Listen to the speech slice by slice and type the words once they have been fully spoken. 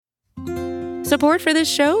Support for this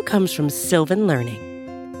show comes from Sylvan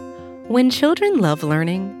Learning. When children love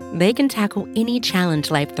learning, they can tackle any challenge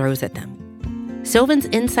life throws at them. Sylvan's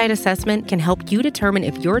Insight Assessment can help you determine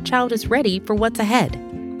if your child is ready for what's ahead.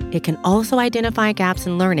 It can also identify gaps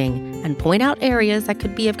in learning and point out areas that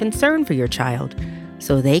could be of concern for your child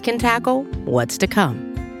so they can tackle what's to come.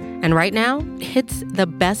 And right now, it's the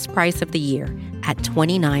best price of the year at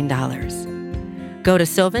 $29. Go to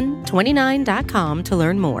sylvan29.com to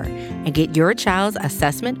learn more and get your child's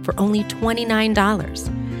assessment for only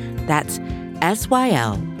 $29. That's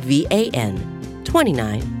SYLVAN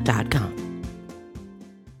 29.com.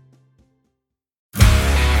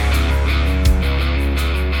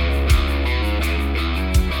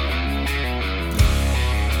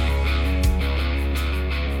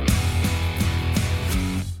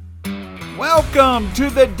 Welcome to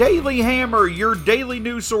the Daily Hammer, your daily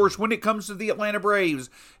news source when it comes to the Atlanta Braves,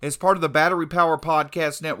 as part of the Battery Power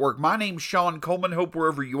Podcast Network. My name's Sean Coleman. Hope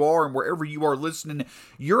wherever you are and wherever you are listening,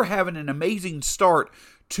 you're having an amazing start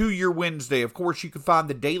to your Wednesday. Of course, you can find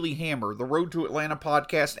the Daily Hammer, the Road to Atlanta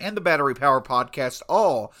podcast, and the Battery Power podcast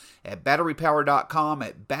all at batterypower.com,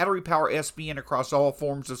 at Battery Power SBN across all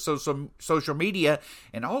forms of social media,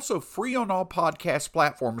 and also free on all podcast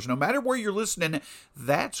platforms. No matter where you're listening,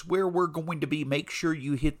 that's where we're going to be. Make sure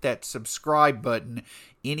you hit that subscribe button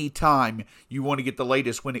anytime you want to get the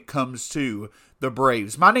latest when it comes to the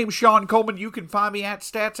Braves. My name's Sean Coleman. You can find me at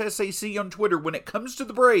StatsSAC on Twitter. When it comes to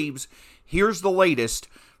the Braves, here's the latest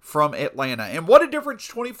from Atlanta. And what a difference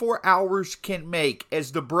 24 hours can make,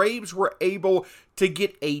 as the Braves were able to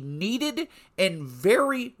get a needed and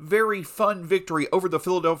very, very fun victory over the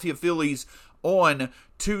Philadelphia Phillies on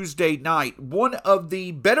Tuesday night. One of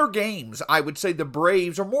the better games, I would say, the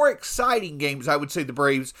Braves, or more exciting games, I would say, the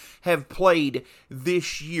Braves have played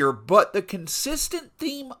this year. But the consistent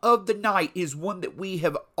theme of the night is one that we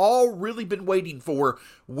have all really been waiting for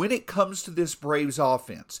when it comes to this Braves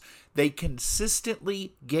offense. They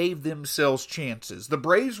consistently gave themselves chances. The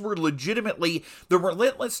Braves were legitimately the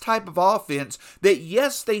relentless type of offense that,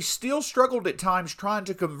 yes, they still struggled at times trying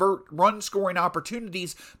to convert run-scoring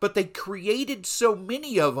opportunities, but they created so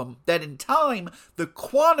many of them that in time, the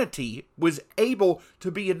quantity was able to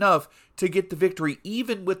be enough to get the victory,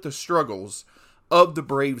 even with the struggles of the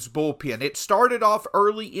Braves bullpen. It started off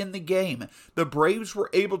early in the game. The Braves were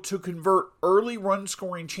able to convert early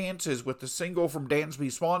run-scoring chances with the single from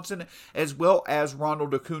Dansby Swanson, as well as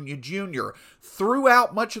Ronald Acuna Jr.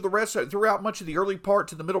 Throughout much of the early part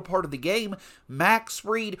to the middle part of the game, Max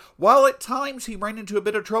Fried, while at times he ran into a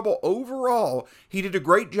bit of trouble, overall, he did a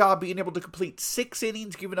great job being able to complete 6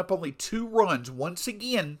 innings, giving up only 2 runs. Once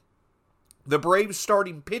again, the Braves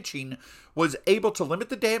starting pitching was able to limit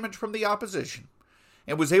the damage from the opposition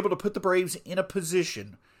and was able to put the Braves in a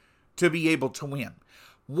position to be able to win.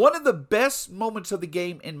 One of the best moments of the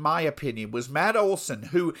game, in my opinion, was Matt Olson,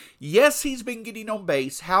 who, yes, he's been getting on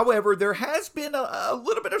base. However, there has been a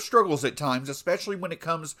little bit of struggles at times, especially when it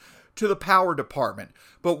comes to the power department.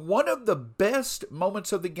 But one of the best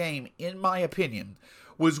moments of the game, in my opinion,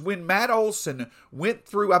 was when Matt Olson went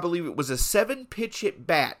through, I believe it was a 7-pitch at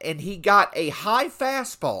bat, and he got a high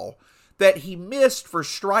fastball that he missed for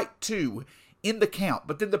strike 2 in the count.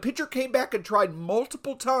 But then the pitcher came back and tried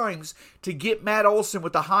multiple times to get Matt Olson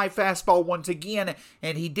with a high fastball once again,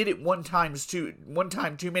 and he did it one time too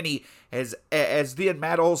many, as then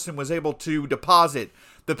Matt Olson was able to deposit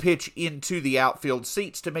the pitch into the outfield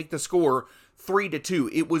seats to make the score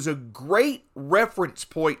 3-2. It was a great reference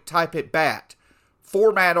point type at bat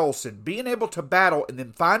for Matt Olson, being able to battle and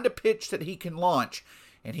then find a pitch that he can launch,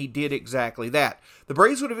 and he did exactly that. The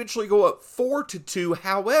Braves would eventually go up 4-2.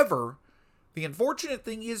 However, the unfortunate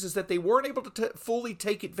thing is that they weren't able to fully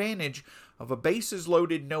take advantage of a bases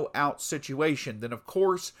loaded, no out situation. Then, of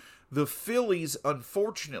course, the Phillies,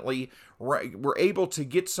 unfortunately, were able to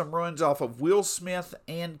get some runs off of Will Smith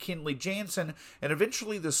and Kenley Jansen, and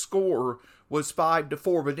eventually the score was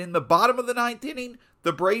 5-4. But in the bottom of the 9th inning,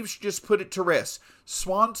 the Braves just put it to rest.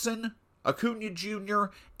 Swanson, Acuna Jr.,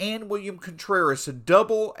 and William Contreras, a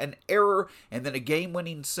double, an error, and then a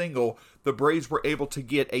game-winning single. The Braves were able to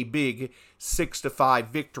get a big 6-5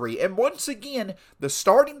 victory. And once again, the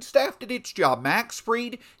starting staff did its job. Max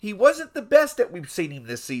Fried, he wasn't the best that we've seen him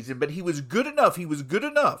this season, but he was good enough. He was good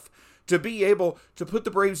enough to be able to put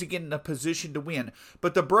the Braves again in a position to win.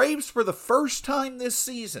 But the Braves, for the first time this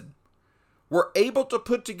season, were able to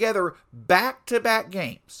put together back-to-back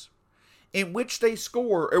games in which they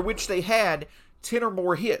had 10 or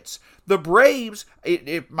more hits. The Braves,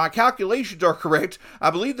 if my calculations are correct, I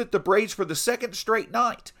believe that the Braves, for the second straight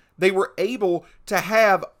night, They were able to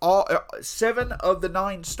have all 7 of the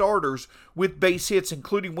 9 starters with base hits,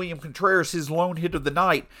 including William Contreras, his lone hit of the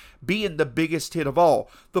night, being the biggest hit of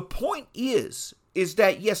all. The point is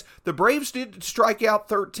that, yes, the Braves did strike out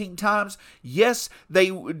 13 times. Yes,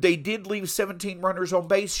 they did leave 17 runners on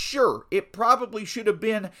base. Sure, it probably should have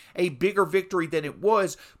been a bigger victory than it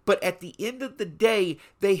was, but at the end of the day,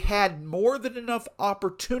 they had more than enough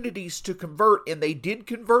opportunities to convert, and they did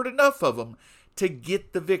convert enough of them to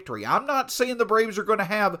get the victory. I'm not saying the Braves are going to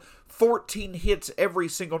have 14 hits every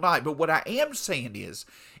single night, but what I am saying is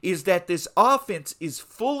that this offense is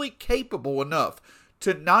fully capable enough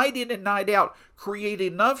to night in and night out create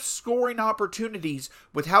enough scoring opportunities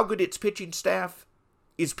with how good its pitching staff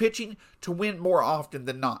is pitching to win more often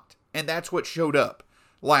than not. And that's what showed up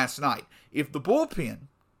last night. If the bullpen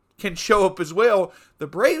can show up as well, the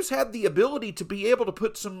Braves have the ability to be able to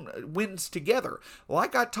put some wins together.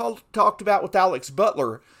 Like I talked about with Alex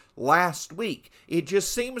Butler last week, it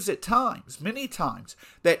just seems at times, many times,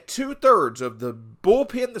 that 2/3 of the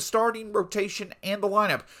bullpen, the starting rotation, and the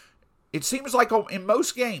lineup, it seems like in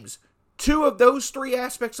most games, 2 of those 3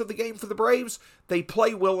 aspects of the game for the Braves, they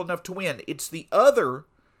play well enough to win. It's the other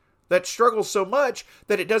that struggles so much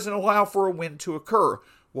that it doesn't allow for a win to occur.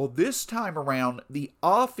 Well, this time around, the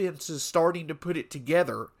offense is starting to put it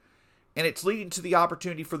together, and it's leading to the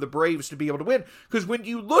opportunity for the Braves to be able to win. Because when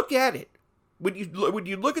you look at it, when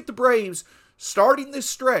you look at the Braves starting this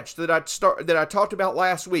stretch that I talked about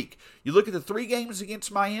last week, you look at the 3 games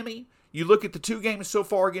against Miami, you look at the 2 games so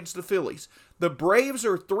far against the Phillies. The Braves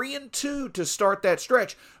are 3-2 to start that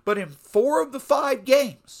stretch, but in 4 of the 5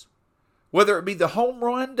 games, whether it be the home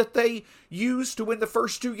run that they used to win the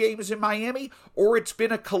first 2 games in Miami, or it's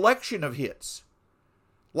been a collection of hits,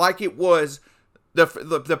 like it was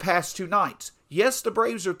the past 2 nights. Yes, the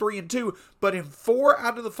Braves are 3-2, but in 4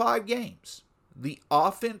 out of the 5 games, the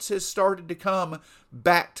offense has started to come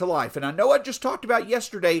back to life. And I know I just talked about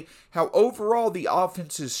yesterday how overall the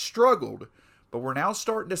offense has struggled, but we're now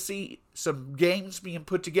starting to see some games being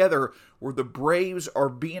put together where the Braves are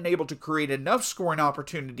being able to create enough scoring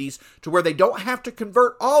opportunities to where they don't have to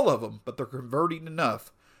convert all of them, but they're converting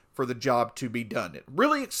enough for the job to be done.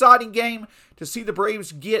 Really exciting game to see the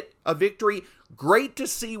Braves get a victory. Great to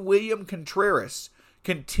see William Contreras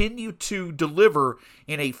continue to deliver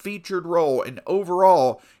in a featured role. And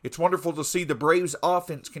overall, it's wonderful to see the Braves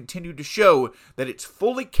offense continue to show that it's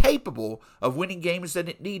fully capable of winning games that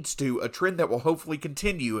it needs to, a trend that will hopefully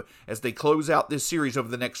continue as they close out this series over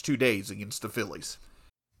the next 2 days against the Phillies.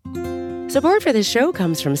 Support for this show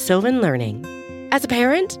comes from Sylvan Learning. As a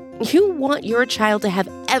parent, you want your child to have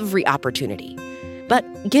every opportunity, but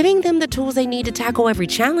giving them the tools they need to tackle every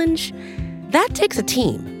challenge, that takes a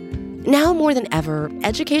team. Now more than ever,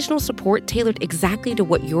 educational support tailored exactly to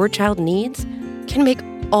what your child needs can make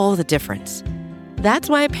all the difference. That's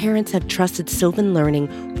why parents have trusted Sylvan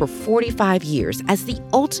Learning for 45 years as the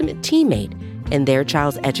ultimate teammate in their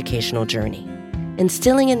child's educational journey,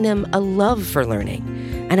 instilling in them a love for learning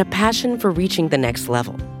and a passion for reaching the next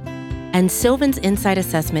level. And Sylvan's Insight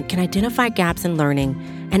Assessment can identify gaps in learning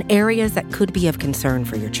and areas that could be of concern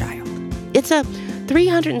for your child. It's a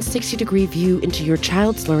 360-degree view into your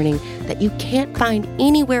child's learning that you can't find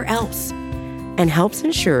anywhere else, and helps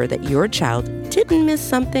ensure that your child didn't miss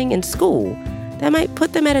something in school that might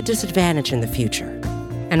put them at a disadvantage in the future.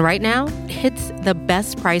 And right now, it's the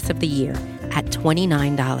best price of the year at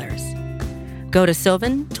 $29. Go to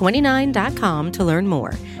sylvan29.com to learn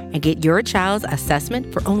more and get your child's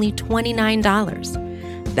assessment for only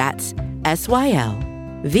 $29. That's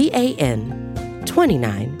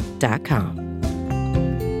SYLVAN29.com.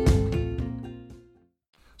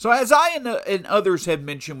 So as I and others have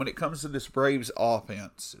mentioned, when it comes to this Braves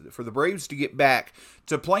offense, for the Braves to get back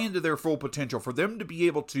to playing to their full potential, for them to be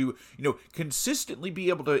able to, consistently be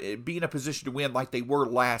able to be in a position to win like they were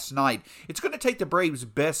last night, it's going to take the Braves'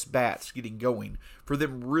 best bats getting going for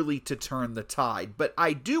them really to turn the tide. But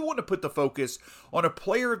I do want to put the focus on a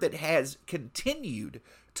player that has continued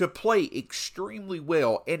to play extremely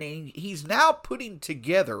well, and he's now putting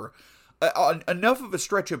together enough of a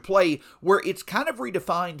stretch of play where it's kind of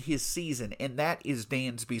redefined his season, and that is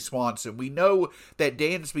Dansby Swanson. We know that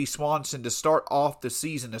Dansby Swanson, to start off the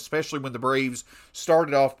season, especially when the Braves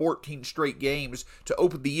started off 14 straight games to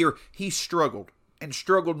open the year, he struggled, and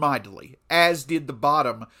struggled mightily, as did the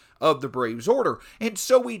bottom of the Braves order. And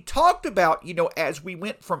so we talked about, as we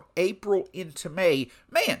went from April into May,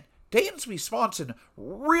 man, Dansby Swanson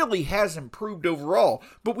really has improved overall,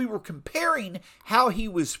 but we were comparing how he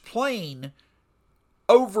was playing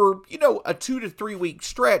over, a 2 to 3 week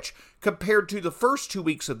stretch compared to the first 2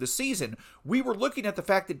 weeks of the season, we were looking at the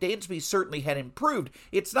fact that Dansby certainly had improved.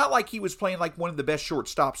 It's not like he was playing like one of the best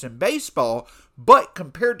shortstops in baseball, but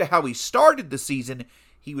compared to how he started the season,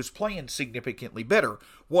 he was playing significantly better.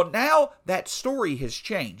 Well, now that story has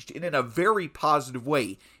changed, and in a very positive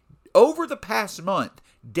way. Over the past month,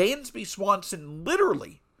 Dansby Swanson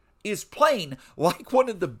literally is playing like one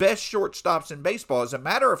of the best shortstops in baseball. As a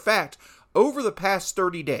matter of fact, over the past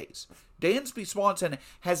 30 days, Dansby Swanson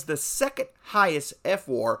has the second highest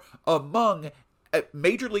FWAR among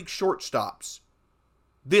Major League shortstops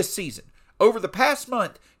this season. Over the past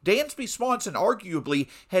month, Dansby Swanson arguably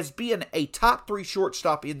has been a top 3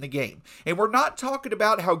 shortstop in the game. And we're not talking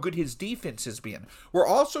about how good his defense has been. We're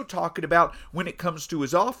also talking about when it comes to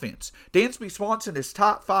his offense. Dansby Swanson is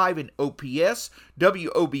top 5 in OPS,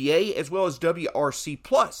 WOBA, as well as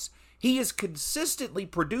WRC+. He is consistently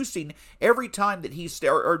producing every time that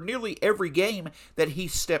or nearly every game that he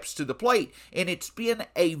steps to the plate. And it's been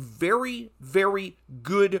a very, very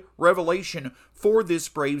good revelation for this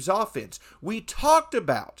Braves offense. We talked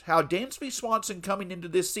about how Dansby Swanson coming into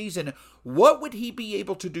this season, what would he be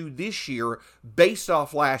able to do this year based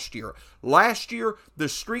off last year? Last year, the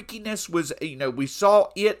streakiness was, we saw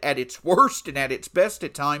it at its worst and at its best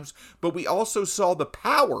at times, but we also saw the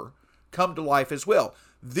power come to life as well.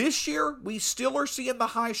 This year, we still are seeing the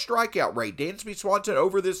high strikeout rate. Dansby Swanson,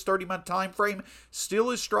 over this 30-month time frame,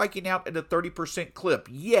 still is striking out at a 30% clip.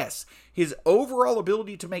 Yes, his overall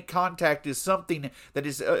ability to make contact is something that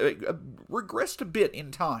is regressed a bit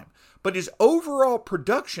in time. But his overall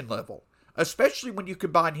production level, especially when you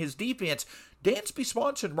combine his defense, Dansby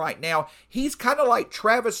Swanson right now, he's kind of like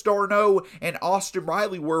Travis d'Arnaud and Austin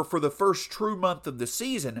Riley were for the first true month of the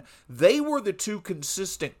season. They were the two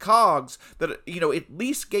consistent cogs that, at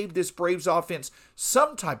least gave this Braves offense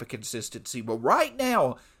some type of consistency. Well, right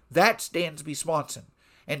now, that's Dansby Swanson.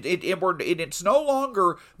 And it's no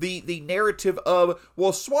longer the narrative of,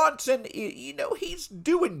 well, Swanson, he's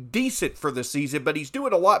doing decent for the season, but he's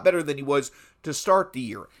doing a lot better than he was to start the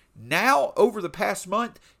year. Now, over the past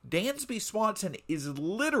month, Dansby Swanson is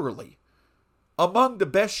literally among the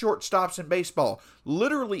best shortstops in baseball.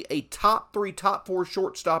 Literally a top 3, top 4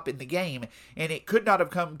 shortstop in the game, and it could not have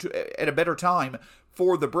come at a better time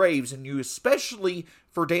for the Braves. And you, especially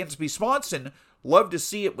for Dansby Swanson, love to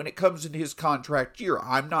see it when it comes into his contract year.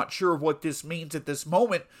 I'm not sure of what this means at this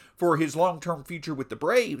moment for his long-term future with the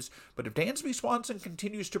Braves, but if Dansby Swanson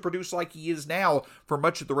continues to produce like he is now for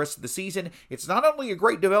much of the rest of the season, it's not only a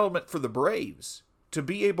great development for the Braves to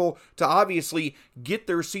be able to obviously get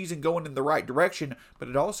their season going in the right direction, but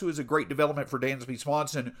it also is a great development for Dansby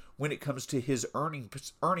Swanson when it comes to his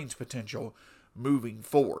earnings potential moving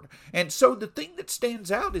forward. And so the thing that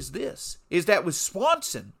stands out is that with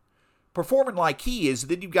Swanson performing like he is,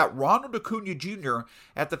 then you've got Ronald Acuna Jr.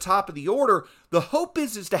 at the top of the order. The hope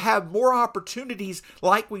is to have more opportunities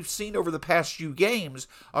like we've seen over the past few games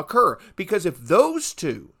occur. Because if those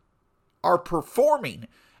two are performing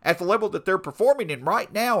at the level that they're performing in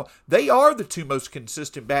right now, they are the two most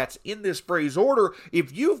consistent bats in this Braves order.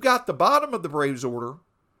 If you've got the bottom of the Braves order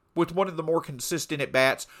with one of the more consistent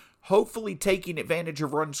at-bats, hopefully taking advantage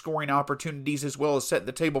of run-scoring opportunities as well as setting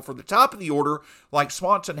the table for the top of the order like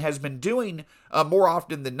Swanson has been doing more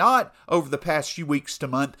often than not over the past few weeks to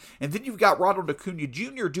month. And then you've got Ronald Acuna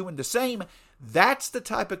Jr. doing the same. That's the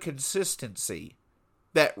type of consistency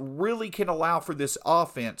that really can allow for this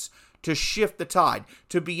offense to shift the tide,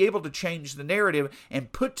 to be able to change the narrative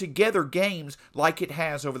and put together games like it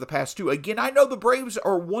has over the past 2. Again, I know the Braves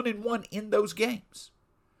are 1-1 in those games,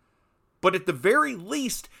 but at the very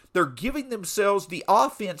least, they're giving themselves, the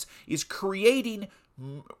offense is creating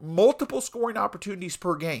multiple scoring opportunities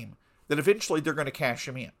per game that eventually they're going to cash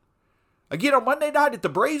them in. Again, on Monday night, if the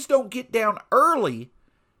Braves don't get down early,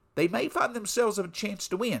 they may find themselves a chance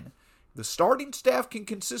to win. The starting staff can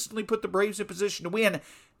consistently put the Braves in position to win.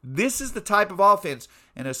 This is the type of offense,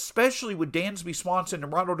 and especially with Dansby Swanson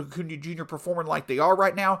and Ronald Acuna Jr. performing like they are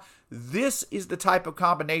right now, this is the type of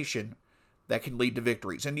combination that can lead to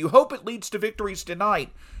victories. And you hope it leads to victories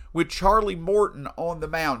tonight with Charlie Morton on the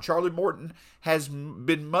mound. Charlie Morton has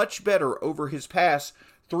been much better over his past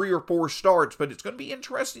 3 or 4 starts, but it's going to be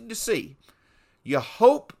interesting to see. You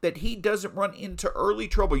hope that he doesn't run into early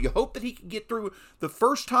trouble. You hope that he can get through the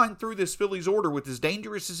first time through this Phillies order with as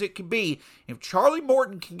dangerous as it can be. If Charlie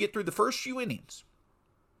Morton can get through the first few innings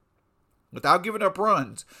without giving up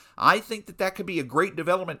runs, I think that could be a great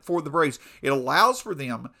development for the Braves. It allows for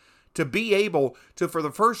them to be able to, for the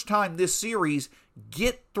first time this series,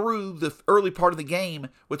 get through the early part of the game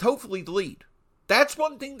with hopefully the lead. That's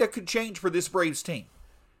one thing that could change for this Braves team.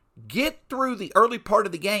 get through the early part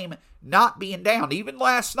of the game not being down. Even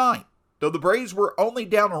last night, though the Braves were only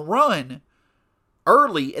down a run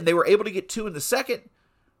early and they were able to get 2 in the second,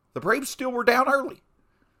 the Braves still were down early.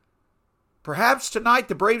 Perhaps tonight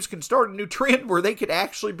the Braves can start a new trend where they could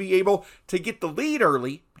actually be able to get the lead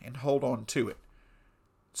early and hold on to it.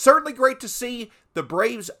 Certainly great to see the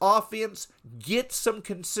Braves offense get some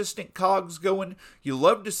consistent cogs going. You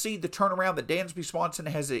love to see the turnaround that Dansby Swanson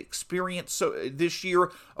has experienced this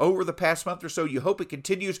year over the past month or so. You hope it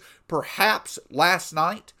continues. Perhaps last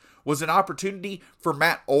night was an opportunity for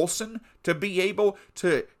Matt Olson to be able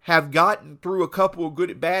to have gotten through a couple of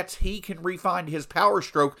good at-bats. He can refine his power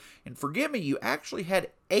stroke. And forgive me, you actually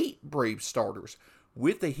had 8 Braves starters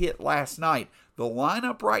with a hit last night. The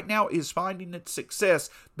lineup right now is finding its success.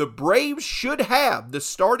 The Braves should have the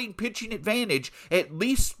starting pitching advantage, at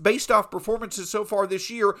least based off performances so far this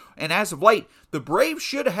year. And as of late, the Braves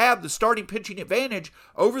should have the starting pitching advantage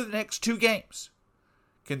over the next 2 games.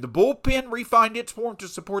 Can the bullpen refine its form to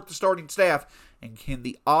support the starting staff? And can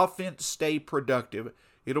the offense stay productive?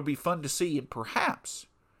 It'll be fun to see, and perhaps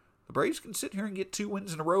the Braves can sit here and get 2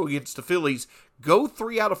 wins in a row against the Phillies, go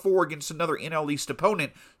 3 out of 4 against another NL East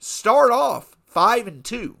opponent, start off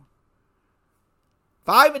 5-2.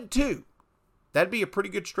 5-2. That'd be a pretty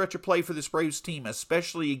good stretch of play for this Braves team,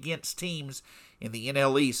 especially against teams in the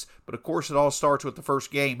NL East. But of course, it all starts with the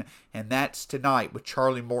first game, and that's tonight with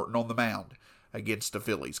Charlie Morton on the mound against the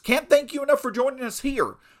Phillies. Can't thank you enough for joining us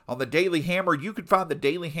here on the Daily Hammer. You can find the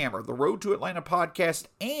Daily Hammer, the Road to Atlanta podcast,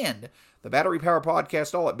 and the Battery Power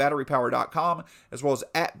podcast all at batterypower.com, as well as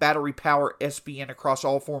at Battery Power SBN across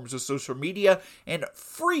all forms of social media, and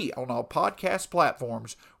free on all podcast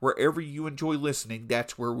platforms. Wherever you enjoy listening,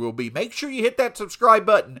 that's where we'll be. Make sure you hit that subscribe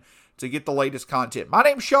button to get the latest content. My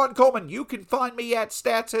name's Sean Coleman. You can find me at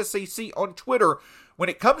StatsSAC on Twitter. When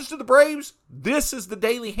it comes to the Braves, this is the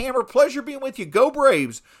Daily Hammer. Pleasure being with you. Go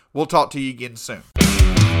Braves. We'll talk to you again soon.